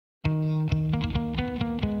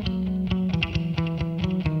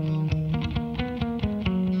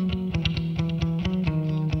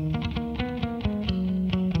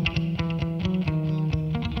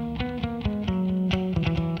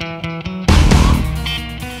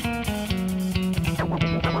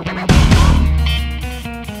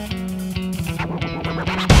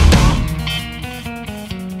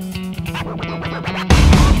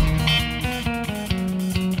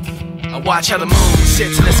Watch how the moon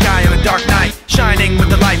sits in the sky on a dark night, shining with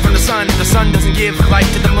the light from the sun. The sun doesn't give light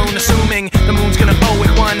to the moon, assuming the moon's gonna owe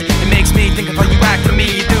it one. It makes me think of how you act to me.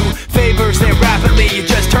 You do favors there rapidly, you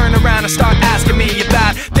just turn around and start asking me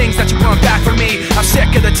about things that you want back from me. I'm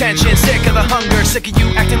sick of the tension, sick of the hunger, sick of you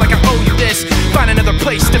acting like I owe you this. Find another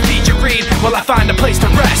place to feed your greed while I find a place to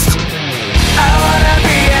rest. I wanna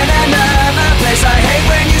be in another place. I hate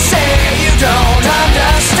when you say you don't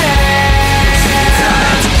understand.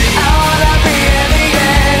 I wanna be in the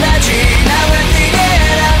energy, not with the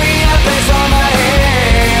end. I'll be a place for my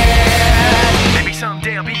head. Maybe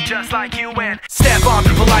someday I'll be just like you and step on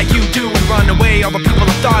people like you do and run away all the people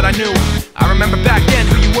I thought I knew. I remember back then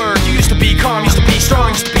who you were. You used to be calm, used to be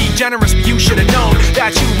strong, used to be generous, but you should have known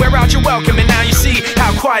that you wear out your welcome, and now you see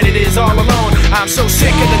how quiet it is all alone. I'm so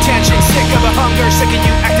sick of the tension, sick of the hunger, sick of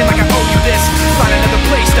you acting like I owe you this. Find another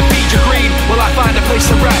place to feed your greed while I find a place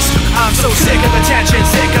to rest. I'm so sick of the tension,